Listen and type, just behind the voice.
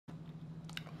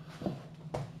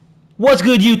What's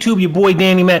good, YouTube? Your boy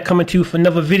Danny Mac coming to you for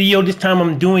another video. This time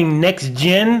I'm doing next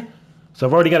gen. So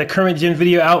I've already got a current gen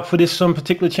video out for this some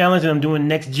particular challenge, and I'm doing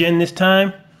next gen this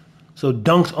time. So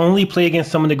dunks only, play against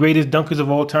some of the greatest dunkers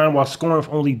of all time while scoring for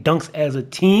only dunks as a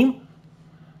team.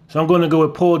 So I'm going to go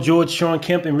with Paul George, Shawn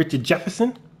Kemp, and Richard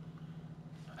Jefferson.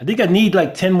 I think I need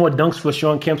like 10 more dunks for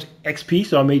Shawn Kemp's XP,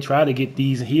 so I may try to get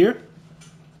these here.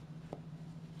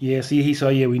 Yeah, see,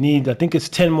 we need, I think it's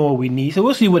 10 more we need. So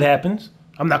we'll see what happens.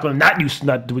 I'm not going to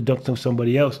not do a dunk to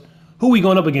somebody else. Who are we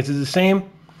going up against? Is it the same?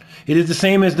 It is the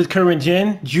same as the current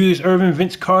gen. Julius, Irving,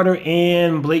 Vince Carter,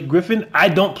 and Blake Griffin. I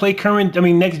don't play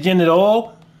next gen at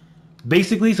all,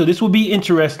 basically. So this will be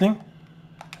interesting.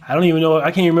 I don't even know. I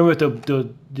can't even remember if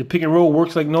the pick and roll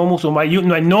works like normal. So my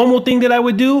normal thing that I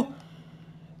would do,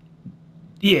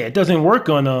 yeah, it doesn't work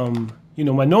on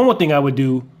my normal thing I would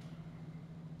do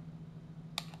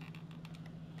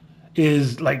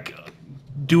is like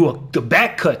do the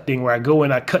back cut thing where I go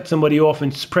and I cut somebody off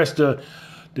and press the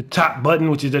top button,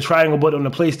 which is the triangle button on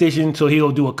the PlayStation, so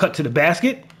he'll do a cut to the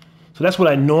basket. So that's what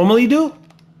I normally do.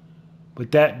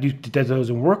 But that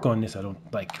doesn't work on this, I don't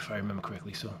like, if I remember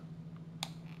correctly. So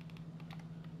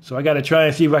I got to try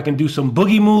and see if I can do some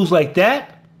boogie moves like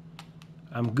that.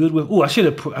 I'm good with. Oh, I should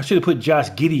have put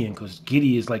Josh Giddey in, because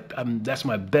Giddey is like that's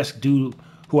my best dude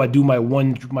who I do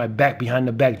my back behind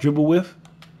the back dribble with.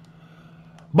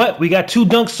 But we got 2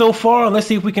 dunks so far. Let's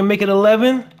see if we can make it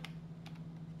 11.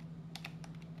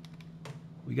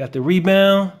 We got the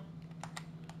rebound.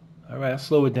 All right, I'll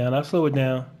slow it down.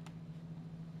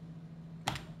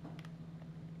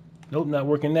 Nope, not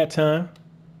working that time.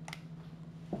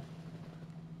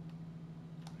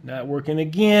 Not working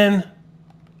again.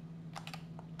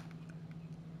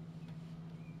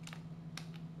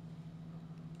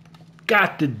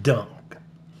 Got the dunk.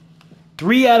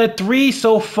 3 out of 3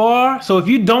 so far. So if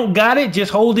you don't got it,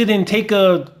 just hold it and take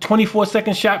a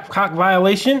 24-second shot clock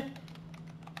violation.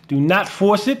 Do not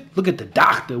force it. Look at the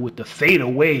doctor with the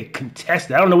fadeaway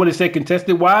contested. I don't know what it said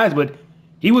contested wise, but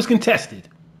he was contested.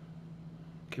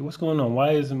 Okay, what's going on?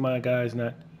 Why isn't my guys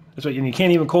not? That's right, and you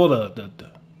can't even call the.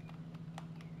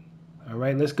 All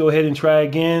right, let's go ahead and try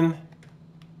again.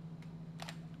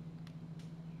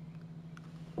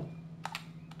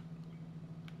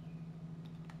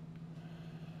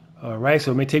 All right,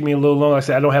 so it may take me a little longer. I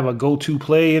said I don't have a go-to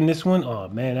play in this one. Oh,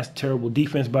 man, that's terrible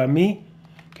defense by me.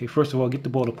 Okay, first of all, get the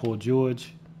ball to Paul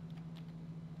George.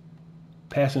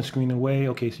 Pass and screen away.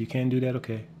 Okay, so you can do that.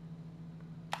 Okay.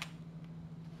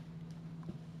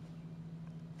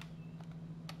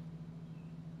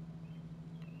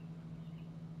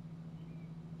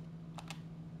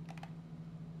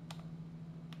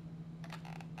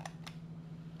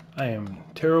 I am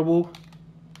terrible.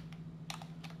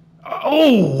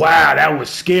 Oh, wow, that was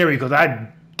scary because I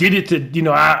did it to,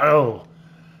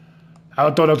 I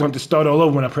thought I was going to start all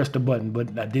over when I pressed the button,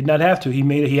 but I did not have to. He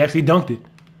made it. He actually dunked it.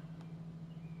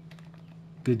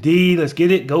 Good D. Let's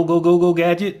get it. Go, go, go, go,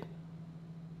 gadget.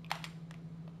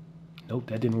 Nope,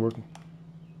 that didn't work.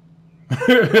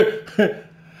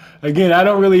 Again, I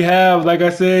don't really have, like I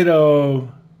said,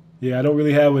 yeah, I don't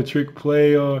really have a trick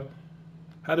play or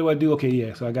how do I do? Okay,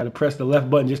 yeah, so I got to press the left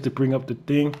button just to bring up the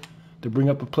thing, to bring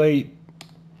up a play.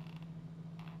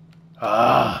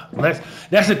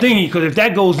 That's the thing, because if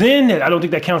that goes in, I don't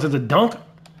think that counts as a dunk.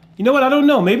 You know what? I don't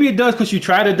know. Maybe it does because you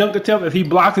try to dunk the tip. If he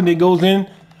blocks and it goes in,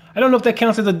 I don't know if that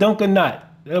counts as a dunk or not.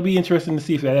 That'll be interesting to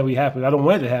see if that ever happens. I don't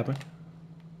want it to happen.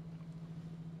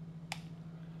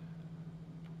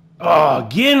 Oh,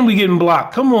 again we getting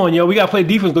blocked. Come on, yo. We got to play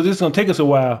defense because this is going to take us a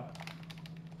while.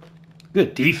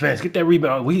 Good defense. Get that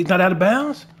rebound. He's not out of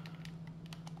bounds?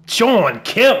 Shawn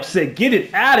Kemp said, get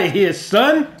it out of here,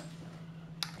 son.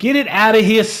 Get it out of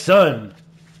here, son.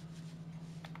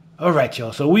 All right,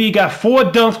 y'all. So we got 4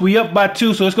 dunks. We up by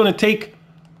 2. So it's going to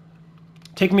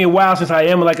take me a while since I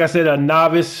am, like I said, a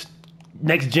novice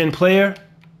next-gen player.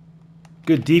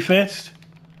 Good defense.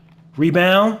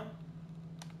 Rebound.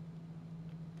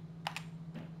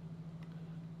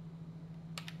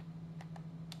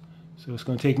 So it's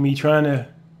going to take me trying to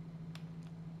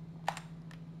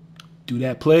do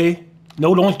that play.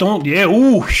 No, don't. Yeah,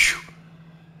 ooh.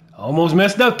 Almost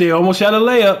messed up there. Almost shot a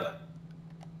layup.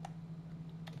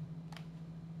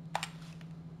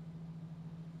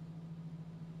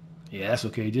 Yeah, that's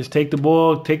okay. Just take the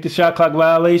ball. Take the shot clock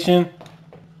violation.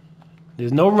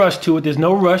 There's no rush to it. There's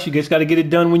no rush. You just got to get it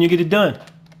done when you get it done.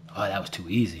 Oh, that was too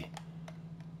easy.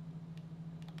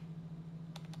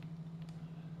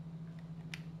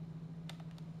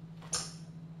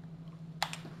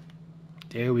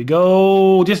 There we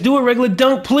go. Just do a regular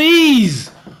dunk, please.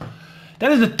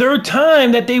 That is the 3rd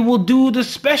time that they will do the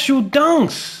special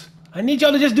dunks. I need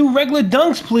y'all to just do regular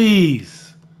dunks,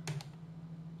 please.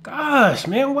 Gosh,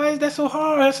 man, why is that so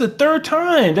hard? That's the third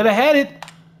time that I had it,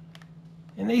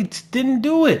 and they didn't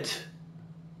do it.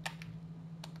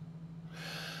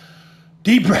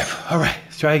 Deep breath. All right,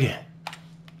 let's try again.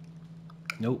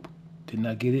 Nope, did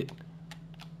not get it.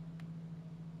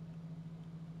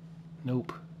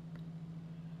 Nope.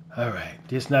 All right,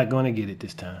 just not going to get it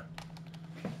this time.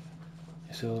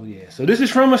 So, yeah. So this is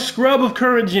from a scrub of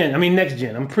current gen. I mean, next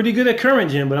gen. I'm pretty good at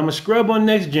current gen, but I'm a scrub on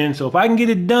next gen. So if I can get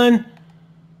it done,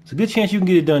 it's a good chance you can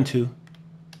get it done too.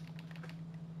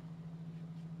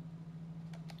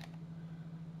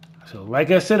 So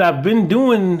like I said, I've been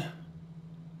doing...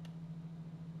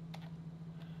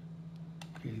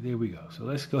 Okay, there we go. So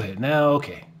let's go ahead. Now,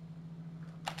 okay.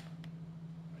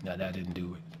 No, that didn't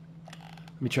do it.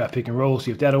 Let me try pick and roll,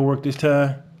 see if that'll work this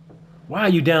time. Why are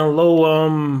you down low?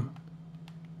 And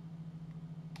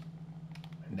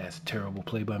that's a terrible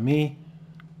play by me.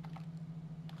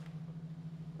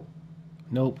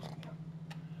 Nope.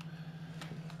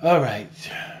 All right.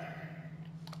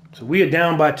 So we are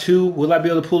down by 2. Will I be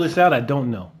able to pull this out? I don't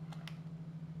know.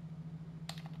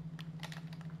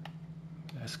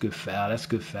 That's a good foul. That's a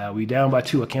good foul. We down by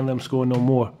 2. I can't let them score no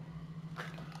more.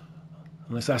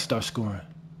 Unless I start scoring.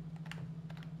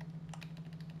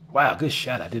 Wow, good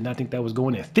shot. I did not think that was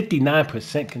going in.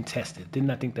 59% contested. Did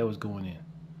not think that was going in.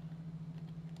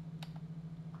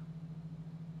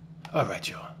 All right,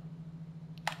 y'all.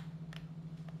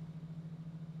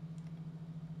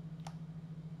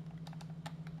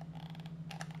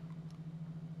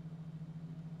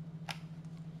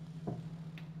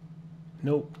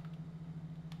 Nope.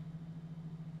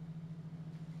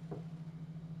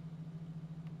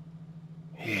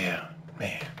 Yeah,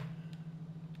 man.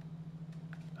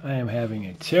 I am having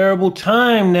a terrible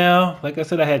time now. Like I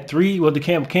said, I had 3. Well, the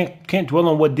can't dwell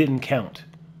on what didn't count.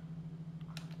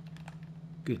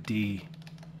 Good D.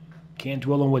 Can't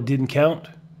dwell on what didn't count.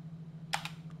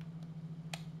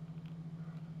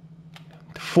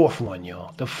 The 4th one,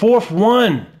 y'all. The 4th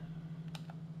one.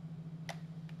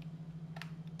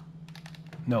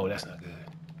 No, that's not good.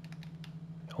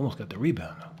 Almost got the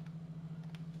rebound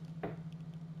though.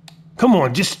 Come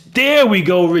on, just there we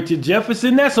go, Richard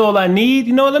Jefferson. That's all I need.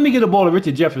 You know, let me get a ball to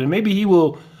Richard Jefferson. Maybe he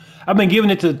will. I've been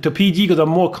giving it to PG because I'm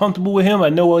more comfortable with him. I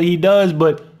know what he does,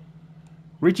 but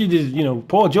Richard is, you know,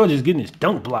 Paul George is getting his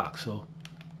dunk block. So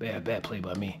bad play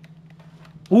by me.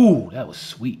 Ooh, that was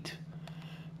sweet.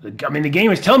 I mean, the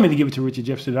game is telling me to give it to Richard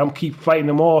Jefferson. I'm keep fighting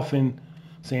him off and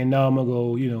saying, no, I'm gonna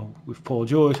go, you know, with Paul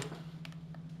George.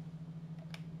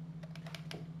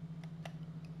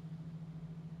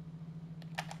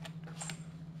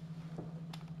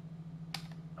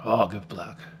 Oh, good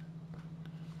block.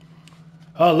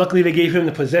 Oh, luckily they gave him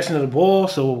the possession of the ball,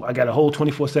 so I got a whole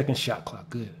 24-second shot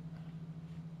clock. Good.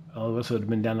 Oh, this would have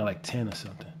been down to like 10 or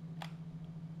something.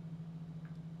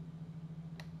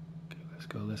 Okay, let's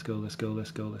go, let's go, let's go,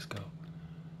 let's go, let's go.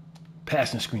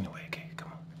 Pass and screen away. Okay,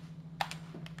 come on.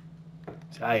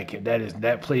 See,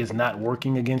 that play is not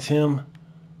working against him.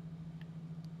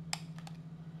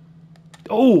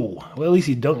 Oh, well, at least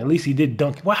he dunked. At least he did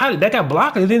dunk. Well, how did that got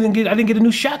blocked? I didn't get a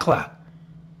new shot clock.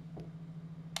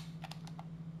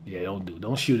 Yeah,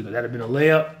 don't shoot it. That'd have been a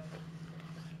layup.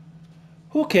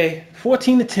 Okay,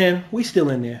 14-10. We still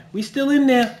in there. We still in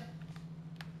there.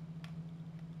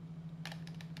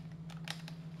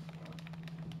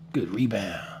 Good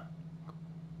rebound.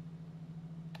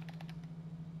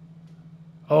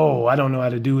 Oh, I don't know how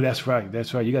to do. That's right.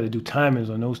 That's right. You got to do timings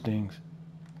on those things.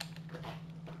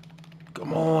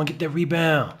 Come on, get that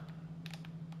rebound.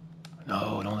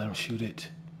 No, don't let him shoot it.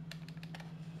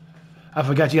 I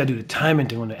forgot you gotta do the timing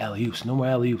thing on the alley-oops. No more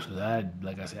alley-oops.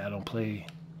 Like I said, I don't play.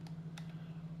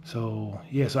 So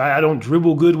yeah, so I don't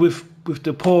dribble good with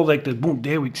the pull, like the boom.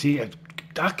 There we see.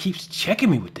 Doc keeps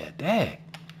checking me with that. Dang.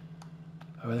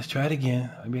 All right, let's try it again.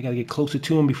 Maybe I gotta get closer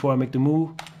to him before I make the move.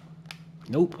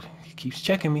 Nope, he keeps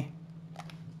checking me.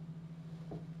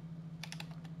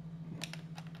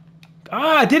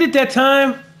 Ah, I did it that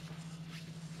time. All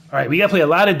right, we got to play a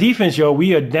lot of defense, yo.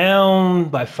 We are down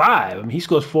by 5. I mean, he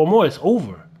scores 4 more. It's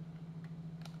over.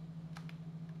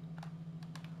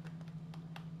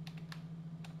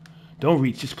 Don't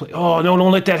reach. Just play. Oh, no,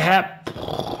 don't let that happen.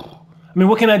 I mean,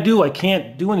 what can I do? I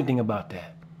can't do anything about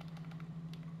that.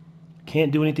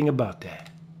 Can't do anything about that.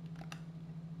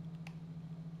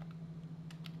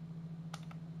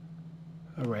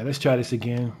 All right, let's try this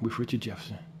again with Richard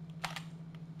Jefferson.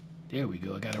 There we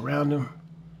go. I got around him.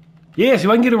 Yeah, see if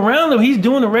I can get around him. He's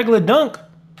doing a regular dunk.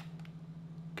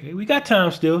 Okay, we got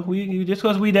time still. We just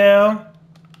because we down.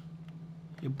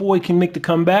 Your boy can make the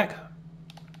comeback.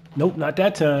 Nope, not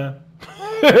that time.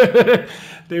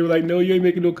 They were like, no, you ain't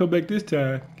making no comeback this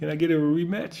time. Can I get a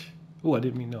rematch? Oh, I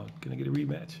didn't mean no. Can I get a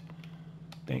rematch?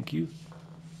 Thank you.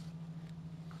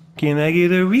 Can I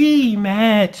get a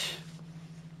rematch?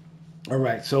 All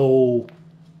right, so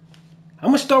I'm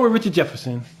going to start with Richard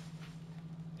Jefferson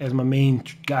as my main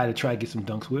guy to try to get some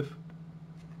dunks with.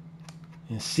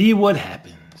 And see what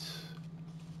happens.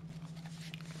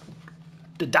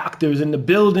 The doctor's in the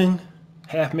building.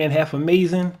 Half man, half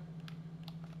amazing.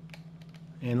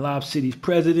 And Lob City's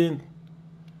president,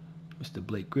 Mr.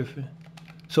 Blake Griffin.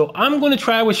 So I'm going to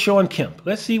try with Shawn Kemp.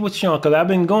 Let's see what Shawn, because I've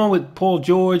been going with Paul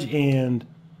George and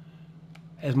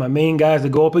as my main guys to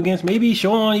go up against. Maybe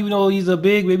Shawn, even though he's a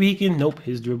big, maybe he can. Nope,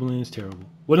 his dribbling is terrible.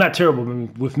 Well, not terrible. I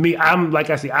mean, with me, like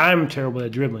I say, I'm terrible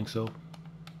at dribbling. So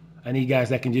I need guys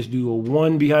that can just do a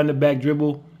one behind the back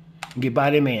dribble and get by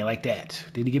their man like that.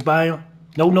 Did he get by him?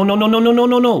 No, no, no, no, no, no, no,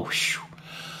 no, no.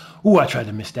 Ooh, I tried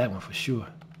to miss that one for sure.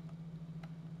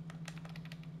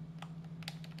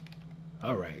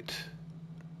 All right.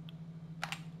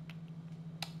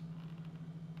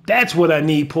 That's what I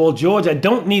need, Paul George. I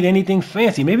don't need anything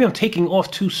fancy. Maybe I'm taking off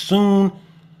too soon,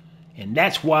 and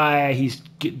that's why he's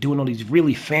doing all these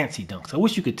really fancy dunks. I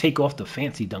wish you could take off the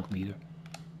fancy dunk meter,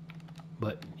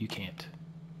 but you can't.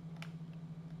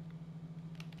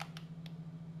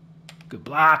 Good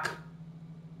block.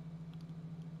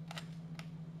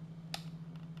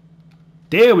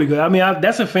 There we go. I mean,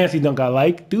 that's a fancy dunk I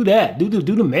like. Do that. Do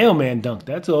the mailman dunk.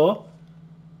 That's all.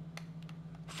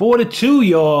 4-2,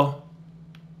 y'all.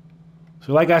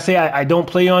 So like I say, I don't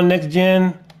play on next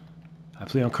gen. I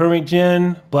play on current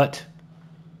gen, but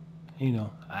you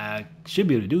know, I should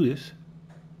be able to do this.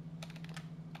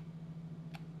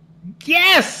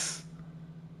 Yes!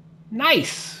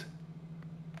 Nice.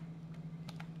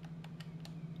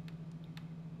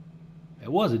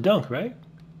 That was a dunk, right?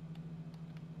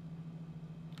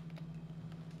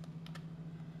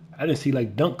 I didn't see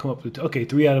like dunk come up. Okay,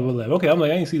 3 out of 11. Okay, I'm like,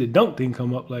 I didn't see the dunk thing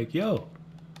come up. Like, yo,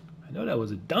 I know that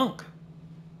was a dunk.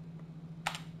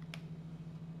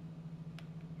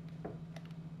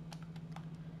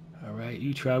 All right,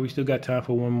 you try. We still got time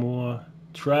for one more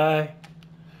try.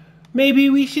 Maybe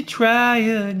we should try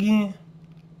again.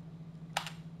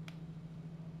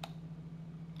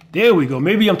 There we go.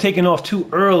 Maybe I'm taking off too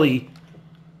early,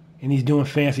 and he's doing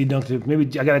fancy dunks.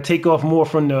 Maybe I gotta take off more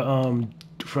from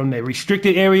the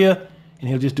restricted area, and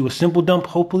he'll just do a simple dump.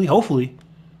 Hopefully.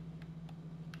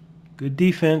 Good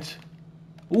defense.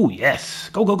 Ooh, yes.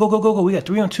 Go, go, go, go, go, go. We got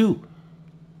 3 on 2.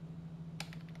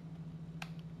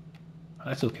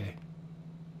 That's okay.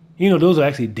 You know, those are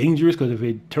actually dangerous because if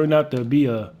it turned out to be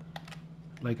I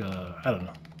don't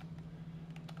know.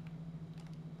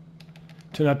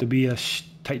 Turned out to be a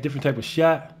different type of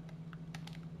shot.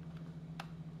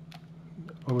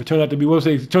 Or it turned out to be, what was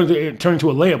it? Turn into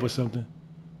a layup or something.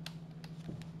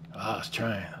 I was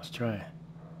trying.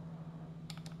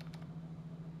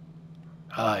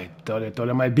 I thought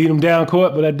I might beat him down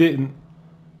court, but I didn't.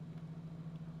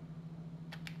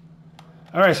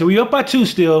 All right, so we up by 2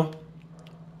 still.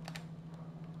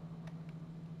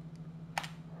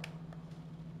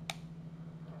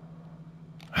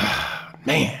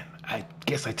 Man, I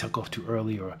guess I took off too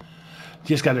early, or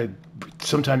just gotta.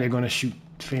 Sometimes they're gonna shoot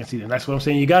fancy, and that's what I'm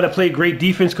saying. You gotta play great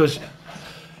defense because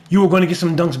you were going to get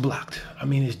some dunks blocked. I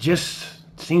mean, it just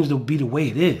seems to be the way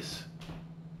it is.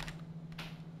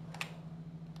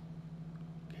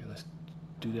 Okay, let's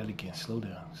do that again. Slow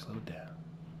down. Slow down.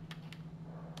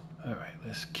 All right,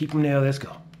 let's keep them there. Let's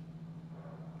go.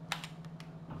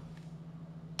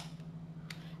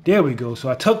 There we go. So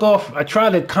I took off. I tried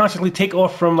to constantly take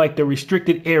off from like the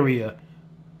restricted area,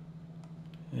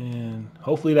 and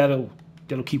hopefully that'll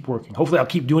keep working. Hopefully I'll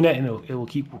keep doing that, and it will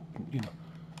keep, you know,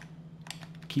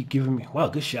 keep giving me. Wow,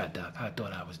 good shot, Doc. I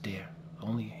thought I was there.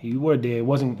 Only you were there. It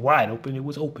wasn't wide open. It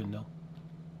was open though.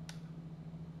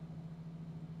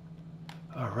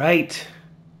 All right.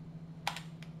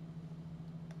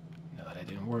 No, that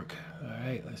didn't work. All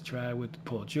right, let's try with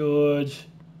Paul George.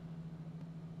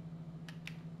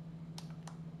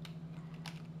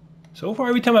 So far,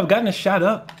 every time I've gotten a shot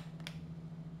up.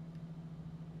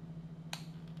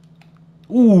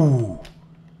 Ooh.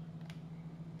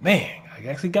 Man, I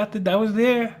actually got that was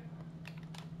there.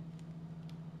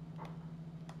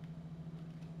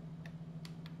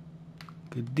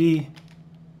 Good D.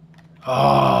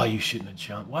 Oh, you shouldn't have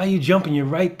jumped. Why are you jumping? You're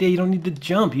right there. You don't need to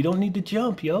jump. You don't need to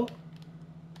jump, yo.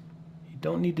 You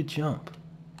don't need to jump.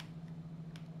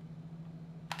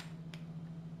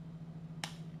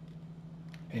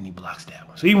 And he blocks that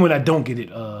one. So even when I don't get it,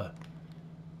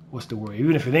 what's the word?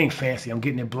 Even if it ain't fancy, I'm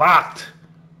getting it blocked.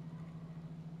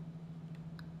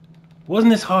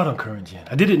 wasn't this hard on current gen.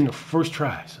 I did it in the first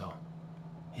try, so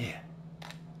yeah.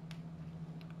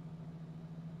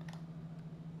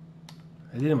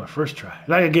 I did it in my first try.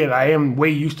 Like again, I am way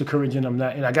used to current gen. I'm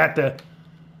not, and I got the.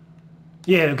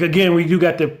 Yeah, again, we do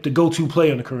got the go-to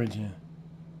play on the current gen.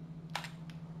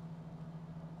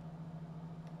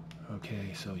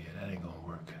 Okay, so yeah, that ain't gonna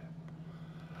work.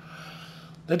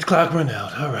 Let the clock run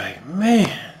out. All right, man.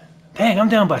 Dang, I'm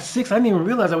down by 6. I didn't even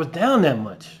realize I was down that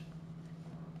much.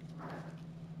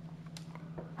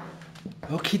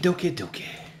 Okie dokie dokie.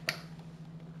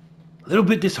 A little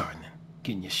bit disheartening,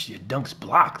 getting your dunks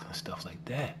blocked and stuff like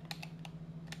that.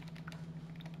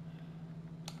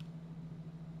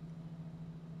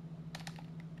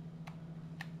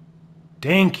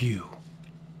 Thank you.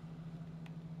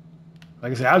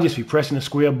 Like I said, I'll just be pressing the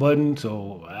square button,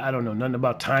 so I don't know nothing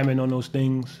about timing on those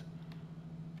things.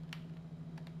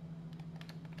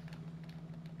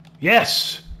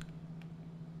 Yes!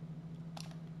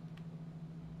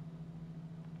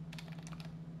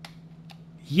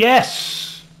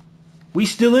 Yes! We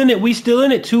still in it, we still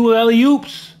in it. 2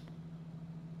 alley-oops.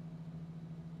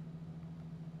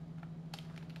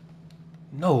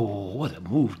 No, what a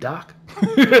move, Doc.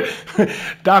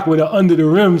 Doc with an under the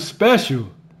rim special.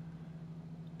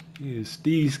 Yeah,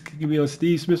 give me on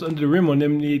Steve Smith's under the rim on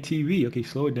NBA TV. Okay,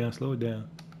 slow it down, slow it down.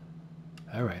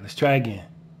 All right, let's try again.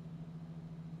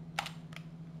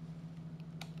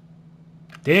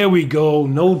 There we go.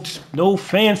 No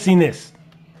fanciness.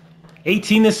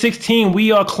 18 to 16.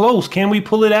 We are close. Can we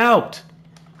pull it out?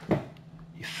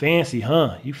 You fancy,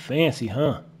 huh? You fancy,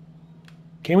 huh?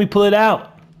 Can we pull it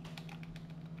out?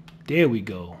 There we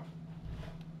go.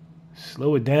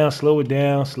 Slow it down, slow it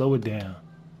down, slow it down.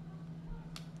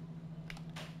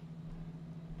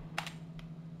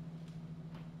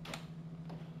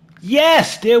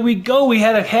 Yes, there we go. We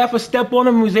had a half a step on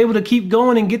him and was able to keep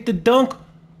going and get the dunk.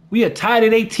 We are tied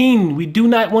at 18. We do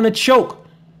not want to choke.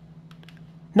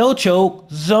 No choke,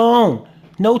 zone.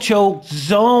 No choke,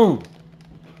 zone.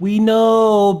 We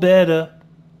know better.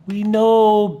 We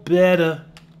know better.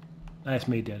 I just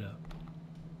made that up.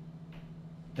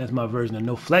 That's my version of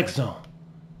no flex zone.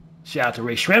 Shout out to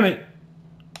Ray Shremmett.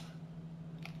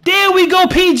 There we go,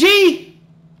 PG.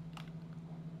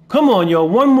 Come on, yo.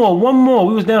 One more, one more.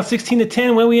 We was down 16 to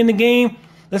 10 when we in the game.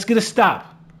 Let's get a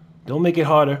stop. Don't make it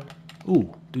harder.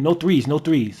 Ooh, do no threes, no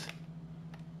threes.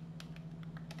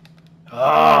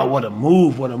 Oh, what a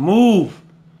move, what a move.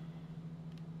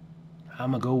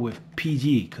 I'm going to go with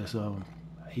PG because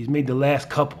he's made the last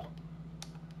couple.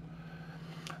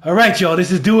 All right, y'all,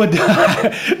 this is do or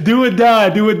die. Do or die,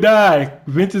 do or die.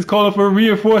 Vince is calling for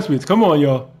reinforcements. Come on,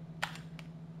 y'all.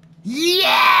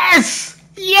 Yes!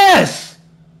 Yes!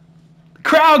 The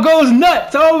crowd goes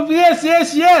nuts. Oh, yes,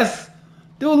 yes, yes.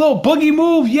 Do a little boogie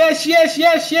move. Yes, yes,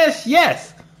 yes, yes,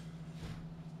 yes.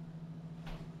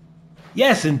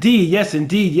 Yes, indeed. Yes,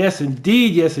 indeed. Yes,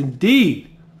 indeed. Yes,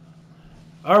 indeed.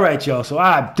 All right, y'all. So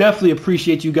I definitely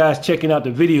appreciate you guys checking out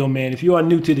the video, man. If you are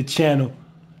new to the channel,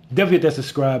 definitely hit that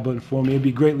subscribe button for me. It'd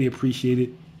be greatly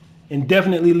appreciated. And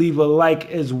definitely leave a like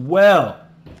as well.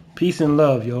 Peace and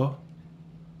love, y'all.